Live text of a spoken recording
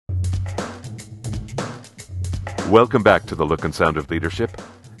Welcome back to The Look and Sound of Leadership,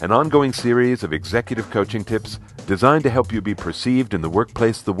 an ongoing series of executive coaching tips designed to help you be perceived in the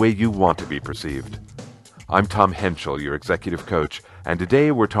workplace the way you want to be perceived. I'm Tom Henschel, your executive coach, and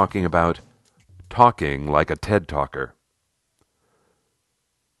today we're talking about talking like a TED Talker.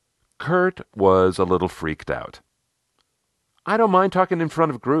 Kurt was a little freaked out. I don't mind talking in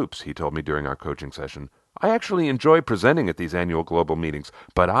front of groups, he told me during our coaching session. I actually enjoy presenting at these annual global meetings,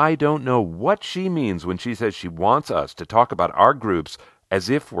 but I don't know what she means when she says she wants us to talk about our groups as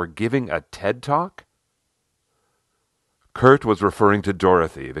if we're giving a TED Talk. Kurt was referring to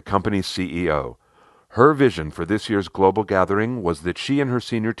Dorothy, the company's CEO. Her vision for this year's global gathering was that she and her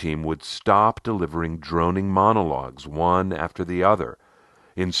senior team would stop delivering droning monologues, one after the other.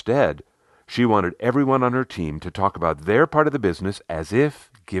 Instead, she wanted everyone on her team to talk about their part of the business as if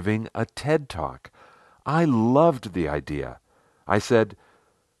giving a TED Talk. I loved the idea. I said,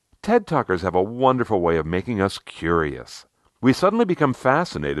 TED Talkers have a wonderful way of making us curious. We suddenly become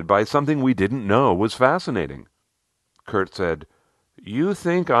fascinated by something we didn't know was fascinating. Kurt said, You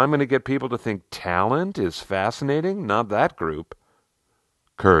think I'm going to get people to think talent is fascinating? Not that group.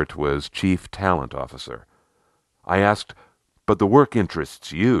 Kurt was Chief Talent Officer. I asked, But the work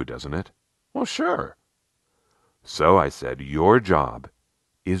interests you, doesn't it? Well, sure. So I said, Your job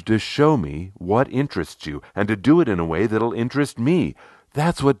is to show me what interests you, and to do it in a way that'll interest me.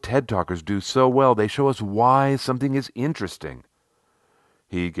 That's what TED Talkers do so well. They show us why something is interesting.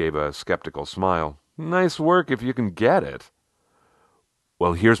 He gave a skeptical smile. Nice work if you can get it.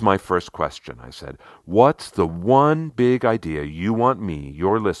 Well, here's my first question, I said. What's the one big idea you want me,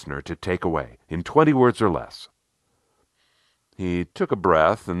 your listener, to take away, in 20 words or less? He took a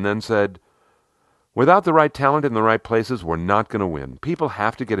breath and then said, Without the right talent in the right places, we're not going to win. People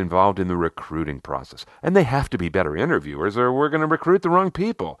have to get involved in the recruiting process. And they have to be better interviewers or we're going to recruit the wrong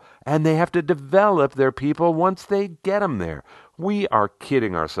people. And they have to develop their people once they get them there. We are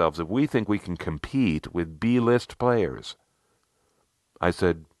kidding ourselves if we think we can compete with B-list players. I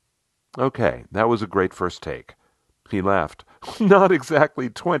said, Okay, that was a great first take. He laughed. Not exactly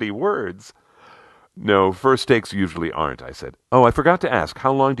 20 words. No, first takes usually aren't, I said. Oh, I forgot to ask,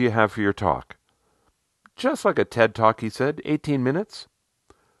 how long do you have for your talk? Just like a TED Talk, he said. 18 minutes?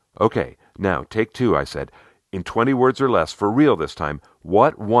 Okay, now, take two, I said. In 20 words or less, for real this time,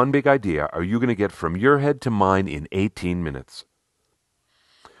 what one big idea are you going to get from your head to mine in 18 minutes?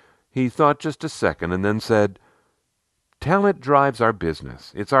 He thought just a second and then said, Talent drives our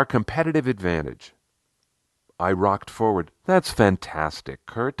business. It's our competitive advantage. I rocked forward. That's fantastic,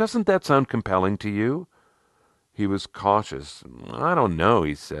 Kurt. Doesn't that sound compelling to you? He was cautious. I don't know,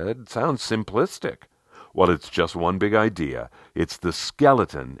 he said. Sounds simplistic. Well, it's just one big idea. It's the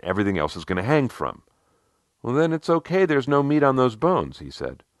skeleton everything else is going to hang from. Well, then it's okay there's no meat on those bones, he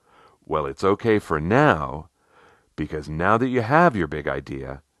said. Well, it's okay for now, because now that you have your big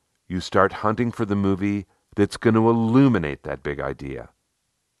idea, you start hunting for the movie that's going to illuminate that big idea.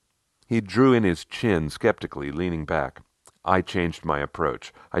 He drew in his chin skeptically, leaning back. I changed my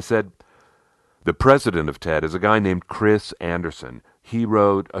approach. I said, The president of TED is a guy named Chris Anderson. He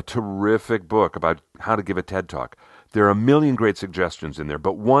wrote a terrific book about how to give a TED Talk. There are a million great suggestions in there,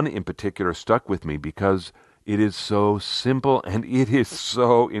 but one in particular stuck with me because it is so simple and it is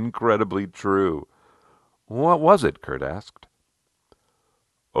so incredibly true. What was it? Kurt asked.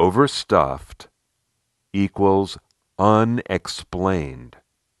 Overstuffed equals unexplained.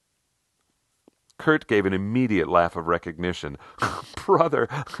 Kurt gave an immediate laugh of recognition. Brother,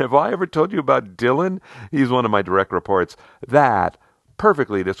 have I ever told you about Dylan? He's one of my direct reports. That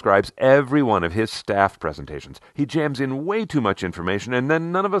perfectly describes every one of his staff presentations. He jams in way too much information, and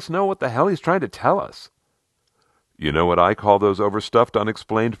then none of us know what the hell he's trying to tell us. You know what I call those overstuffed,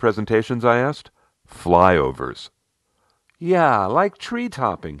 unexplained presentations, I asked? Flyovers. Yeah, like tree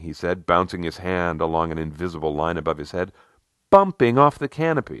topping, he said, bouncing his hand along an invisible line above his head, bumping off the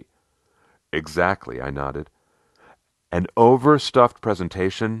canopy. Exactly, I nodded. An overstuffed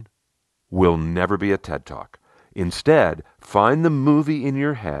presentation will never be a TED Talk. Instead, find the movie in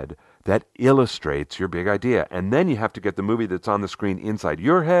your head that illustrates your big idea, and then you have to get the movie that's on the screen inside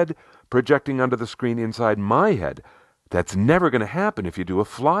your head, projecting onto the screen inside my head. That's never going to happen if you do a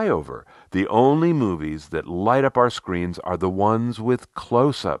flyover. The only movies that light up our screens are the ones with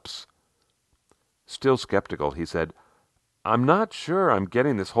close-ups. Still skeptical, he said, I'm not sure I'm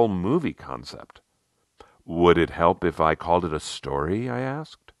getting this whole movie concept. Would it help if I called it a story? I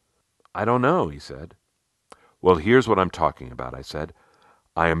asked. I don't know, he said. Well, here's what I'm talking about, I said.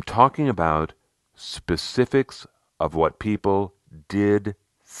 I am talking about specifics of what people did,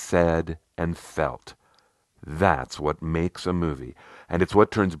 said, and felt. That's what makes a movie. And it's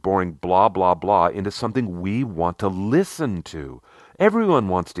what turns boring blah, blah, blah into something we want to listen to. Everyone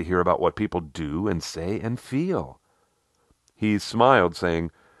wants to hear about what people do and say and feel. He smiled,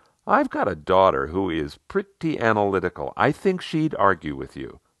 saying, I've got a daughter who is pretty analytical. I think she'd argue with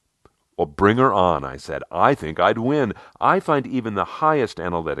you. Well, bring her on, I said. I think I'd win. I find even the highest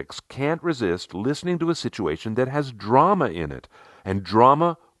analytics can't resist listening to a situation that has drama in it. And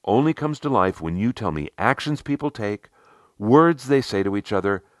drama only comes to life when you tell me actions people take, words they say to each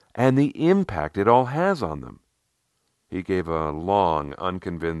other, and the impact it all has on them. He gave a long,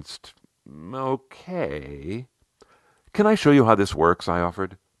 unconvinced, okay. Can I show you how this works? I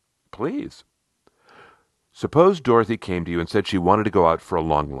offered. Please. Suppose Dorothy came to you and said she wanted to go out for a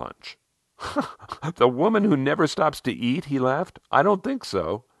long lunch. The woman who never stops to eat, he laughed. I don't think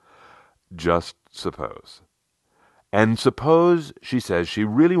so. Just suppose. And suppose she says she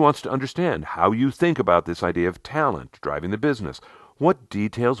really wants to understand how you think about this idea of talent driving the business. What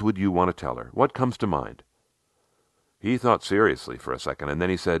details would you want to tell her? What comes to mind? He thought seriously for a second, and then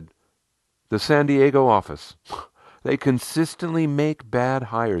he said, The San Diego office. They consistently make bad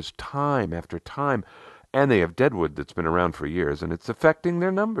hires time after time, and they have Deadwood that's been around for years, and it's affecting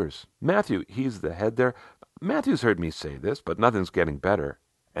their numbers. Matthew, he's the head there. Matthew's heard me say this, but nothing's getting better.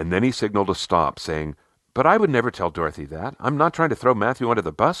 And then he signaled to stop, saying, But I would never tell Dorothy that. I'm not trying to throw Matthew under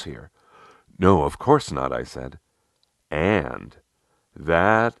the bus here. No, of course not, I said. And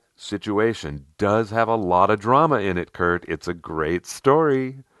that situation does have a lot of drama in it, Kurt. It's a great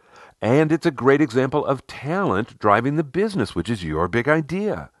story. And it's a great example of talent driving the business, which is your big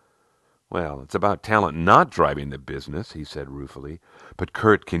idea. Well, it's about talent not driving the business, he said ruefully. But,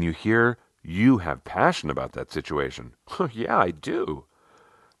 Kurt, can you hear? You have passion about that situation. Yeah, I do.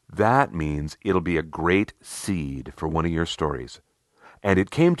 That means it'll be a great seed for one of your stories. And it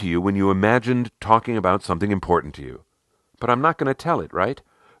came to you when you imagined talking about something important to you. But I'm not going to tell it, right?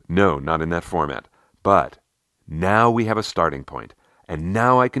 No, not in that format. But now we have a starting point. And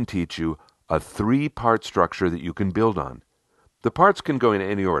now I can teach you a 3-part structure that you can build on. The parts can go in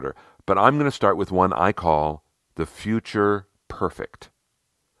any order, but I'm going to start with one I call the future perfect.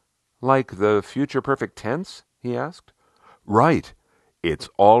 Like the future perfect tense? He asked. Right. It's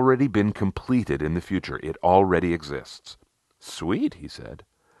already been completed in the future. It already exists. Sweet, he said.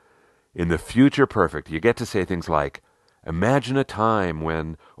 In the future perfect, you get to say things like, Imagine a time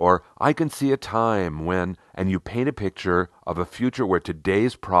when, or I can see a time when, and you paint a picture of a future where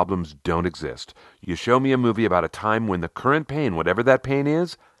today's problems don't exist. You show me a movie about a time when the current pain, whatever that pain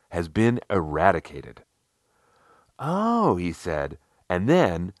is, has been eradicated. Oh, he said, and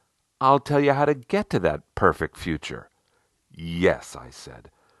then I'll tell you how to get to that perfect future. Yes, I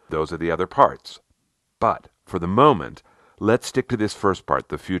said. Those are the other parts. But for the moment, let's stick to this first part,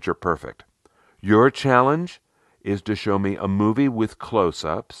 the future perfect. Your challenge is to show me a movie with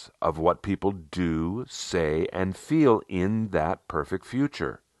close-ups of what people do, say, and feel in that perfect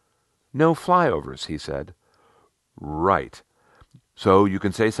future. No flyovers, he said. Right. So you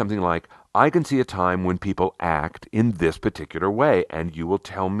can say something like, I can see a time when people act in this particular way, and you will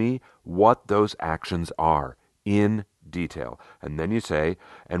tell me what those actions are in detail. And then you say,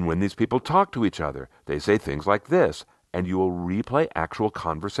 and when these people talk to each other, they say things like this, and you will replay actual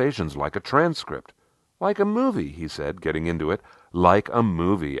conversations like a transcript. Like a movie, he said, getting into it. Like a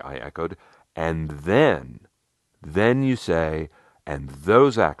movie, I echoed. And then you say, and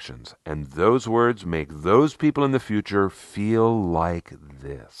those actions and those words make those people in the future feel like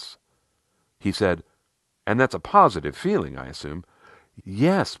this. He said, and that's a positive feeling, I assume.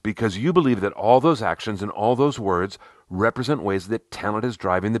 Yes, because you believe that all those actions and all those words represent ways that talent is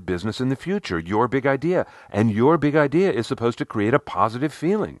driving the business in the future, your big idea. And your big idea is supposed to create a positive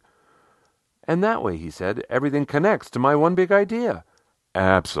feeling. And that way, he said, everything connects to my one big idea.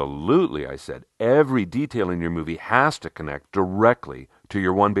 Absolutely, I said. Every detail in your movie has to connect directly to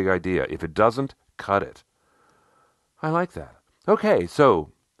your one big idea. If it doesn't, cut it. I like that. Okay,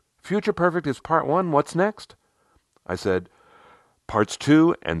 so Future Perfect is part 1. What's next? I said, parts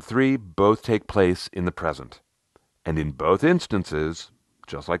 2 and 3 both take place in the present. And in both instances,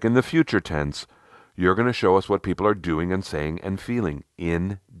 just like in the future tense, you're going to show us what people are doing and saying and feeling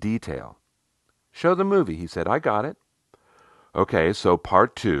in detail. Show the movie, he said. I got it. Okay, so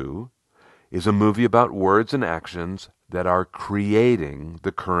part 2 is a movie about words and actions that are creating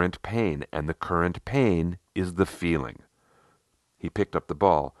the current pain, and the current pain is the feeling. He picked up the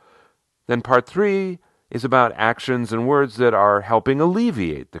ball. Then part 3 is about actions and words that are helping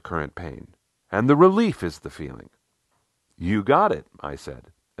alleviate the current pain, and the relief is the feeling. You got it, I said.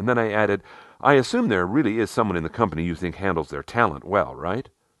 And then I added, I assume there really is someone in the company you think handles their talent well, right?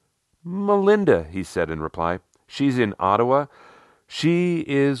 Melinda, he said in reply. She's in Ottawa. She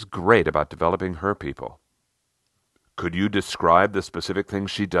is great about developing her people. Could you describe the specific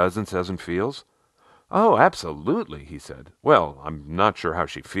things she does and says and feels? Oh, absolutely, he said. Well, I'm not sure how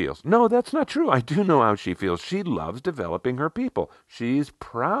she feels. No, that's not true. I do know how she feels. She loves developing her people. She's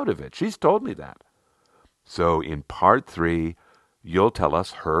proud of it. She's told me that. So in part 3, you'll tell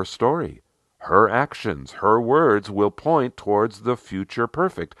us her story. Her actions, her words will point towards the future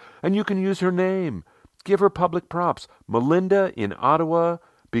perfect. And you can use her name. Give her public props. Melinda in Ottawa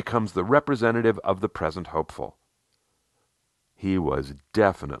becomes the representative of the present hopeful. He was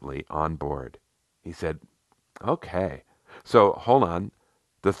definitely on board. He said, okay. So hold on.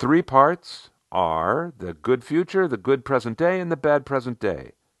 The 3 parts are the good future, the good present day, and the bad present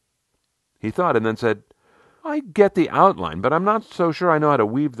day. He thought and then said, I get the outline, but I'm not so sure I know how to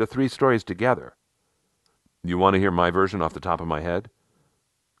weave the 3 stories together. You want to hear my version off the top of my head?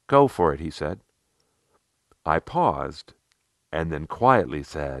 Go for it, he said. I paused and then quietly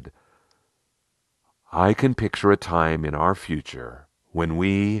said, I can picture a time in our future when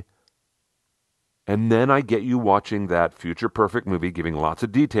we... And then I get you watching that future perfect movie, giving lots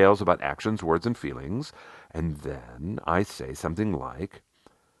of details about actions, words, and feelings. And then I say something like,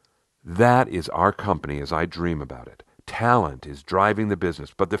 that is our company as I dream about it. Talent is driving the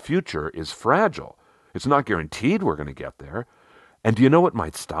business, but the future is fragile. It's not guaranteed we're going to get there. And do you know what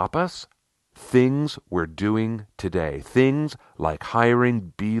might stop us? Things we're doing today. Things like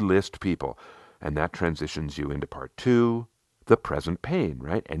hiring B-list people. And that transitions you into part 2, the present pain,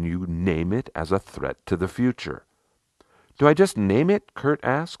 right? And you name it as a threat to the future. Do I just name it? Kurt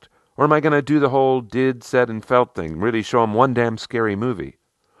asked. Or am I going to do the whole did, said, and felt thing? Really show them one damn scary movie?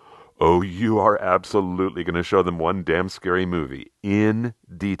 Oh, you are absolutely going to show them one damn scary movie in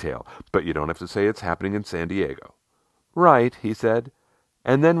detail. But you don't have to say it's happening in San Diego. Right, he said.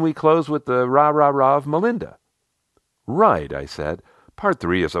 And then we close with the rah-rah-rah of Melinda. Right, I said. Part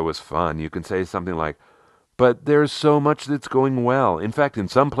 3 is always fun. You can say something like, but there's so much that's going well. In fact, in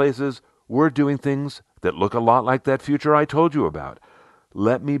some places, we're doing things that look a lot like that future I told you about.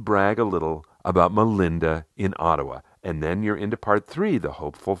 Let me brag a little about Melinda in Ottawa. And then you're into part 3, the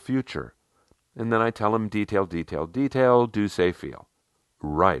hopeful future. And then I tell him detail, detail, detail, do say feel.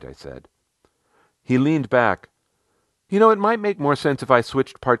 Right, I said. He leaned back. You know, it might make more sense if I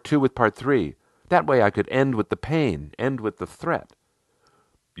switched part 2 with part 3. That way I could end with the pain, end with the threat.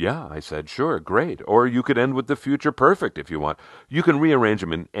 Yeah, I said, sure, great. Or you could end with the future perfect if you want. You can rearrange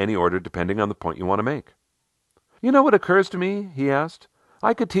them in any order depending on the point you want to make. You know what occurs to me? He asked.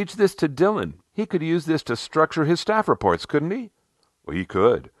 I could teach this to Dylan. He could use this to structure his staff reports, couldn't he? Well, he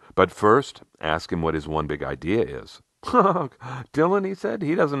could. But first, ask him what his one big idea is. Dylan, he said,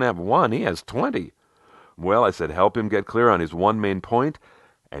 he doesn't have one, he has 20. Well, I said, help him get clear on his one main point,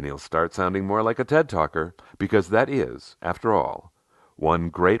 and he'll start sounding more like a TED talker, because that is, after all, one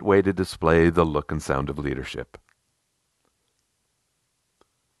great way to display the look and sound of leadership.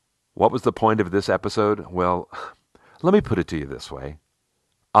 What was the point of this episode? Well, let me put it to you this way.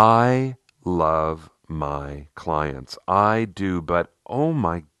 I love my clients. I do, but oh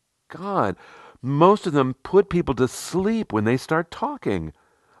my God, most of them put people to sleep when they start talking.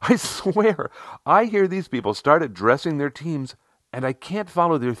 I swear, I hear these people start addressing their teams and I can't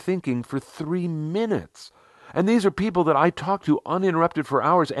follow their thinking for 3 minutes. And these are people that I talk to uninterrupted for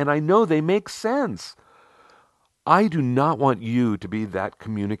hours and I know they make sense. I do not want you to be that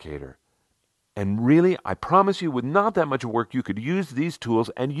communicator. And really, I promise you, with not that much work, you could use these tools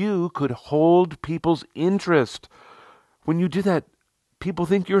and you could hold people's interest. When you do that, people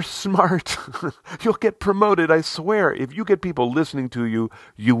think you're smart. You'll get promoted, I swear. If you get people listening to you,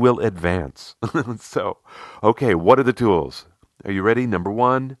 you will advance. So, okay, what are the tools? Are you ready? Number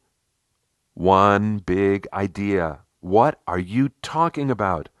 1, one big idea. What are you talking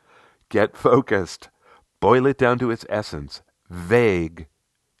about? Get focused. Boil it down to its essence. Vague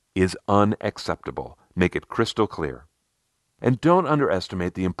is unacceptable. Make it crystal clear. And don't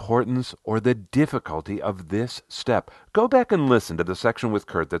underestimate the importance or the difficulty of this step. Go back and listen to the section with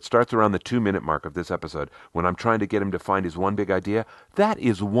Kurt that starts around the 2-minute mark of this episode when I'm trying to get him to find his one big idea. That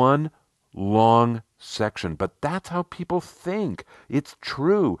is one long section, but that's how people think. It's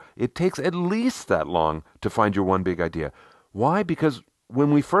true. It takes at least that long to find your one big idea. Why? Because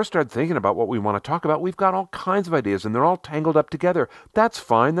when we first start thinking about what we want to talk about, we've got all kinds of ideas and they're all tangled up together. That's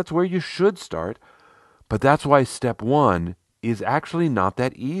fine. That's where you should start. But that's why step 1 is actually not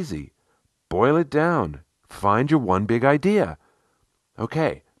that easy. Boil it down. Find your one big idea.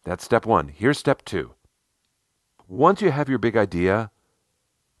 Okay, that's step 1. Here's step 2. Once you have your big idea,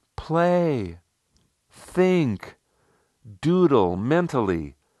 play, think, doodle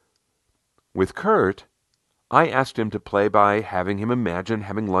mentally. With Kurt, I asked him to play by having him imagine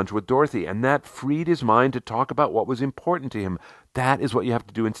having lunch with Dorothy, and that freed his mind to talk about what was important to him. That is what you have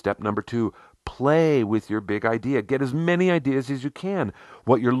to do in step number 2. Play with your big idea. Get as many ideas as you can.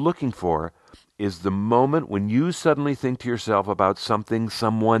 What you're looking for is the moment when you suddenly think to yourself about something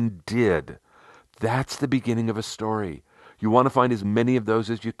someone did. That's the beginning of a story. You want to find as many of those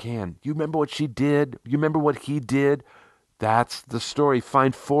as you can. You remember what she did? You remember what he did? That's the story.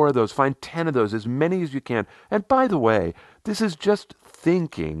 Find 4 of those. Find 10 of those, as many as you can. And by the way, this is just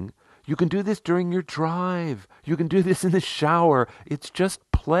thinking. You can do this during your drive. You can do this in the shower. It's just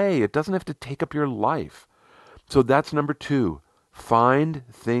play. It doesn't have to take up your life. So that's number 2. Find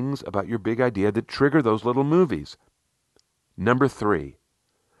things about your big idea that trigger those little movies. Number 3.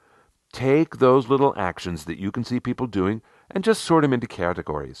 Take those little actions that you can see people doing and just sort them into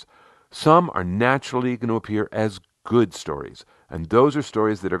categories. Some are naturally going to appear as good stories, and those are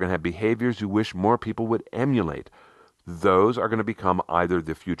stories that are going to have behaviors you wish more people would emulate. Those are going to become either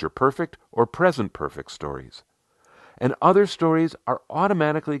the future perfect or present perfect stories. And other stories are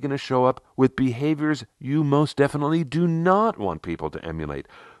automatically going to show up with behaviors you most definitely do not want people to emulate.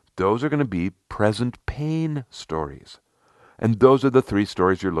 Those are going to be present pain stories. And those are the 3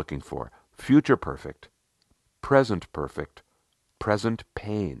 stories you're looking for. Future perfect, present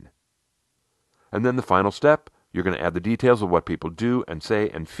pain. And then the final step, you're going to add the details of what people do and say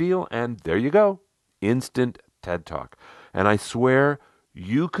and feel, and there you go. Instant TED Talk. And I swear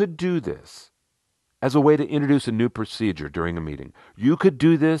you could do this as a way to introduce a new procedure during a meeting. You could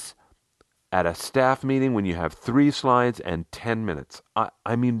do this at a staff meeting when you have 3 slides and 10 minutes.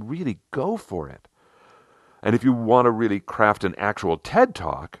 I mean, really go for it. And if you want to really craft an actual TED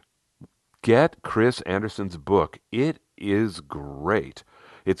Talk, get Chris Anderson's book. It is great.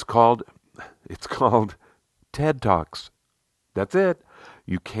 It's called TED Talks. That's it.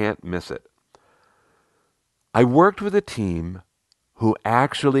 You can't miss it. I worked with a team who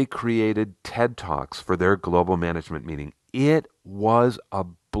actually created TED Talks for their global management meeting. It was a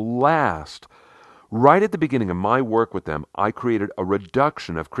blast. Right at the beginning of my work with them, I created a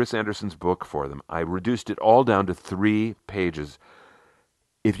reduction of Chris Anderson's book for them. I reduced it all down to 3 pages.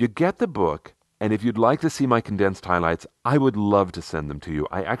 If you get the book, and if you'd like to see my condensed highlights, I would love to send them to you.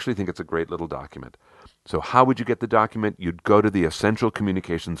 I actually think it's a great little document. So how would you get the document? You'd go to the Essential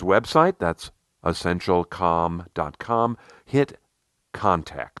Communications website. That's essentialcomm.com. Hit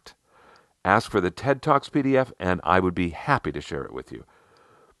Contact. Ask for the TED Talks PDF, and I would be happy to share it with you.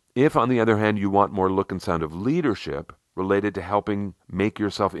 If, on the other hand, you want more look and sound of leadership related to helping make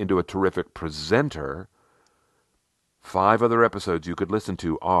yourself into a terrific presenter, 5 other episodes you could listen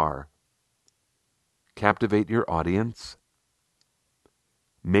to are Captivate Your Audience,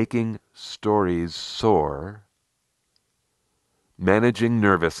 Making Stories Soar, Managing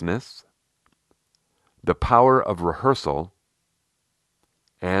Nervousness, The Power of Rehearsal,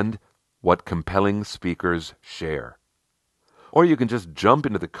 and What Compelling Speakers Share. Or you can just jump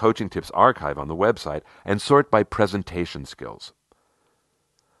into the Coaching Tips archive on the website and sort by presentation skills.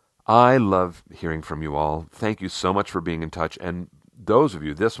 I love hearing from you all. Thank you so much for being in touch. And those of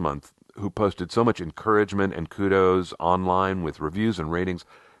you this month who posted so much encouragement and kudos online with reviews and ratings,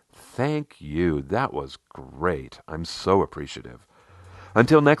 thank you. That was great. I'm so appreciative.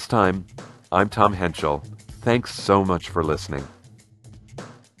 Until next time, I'm Tom Henschel. Thanks so much for listening.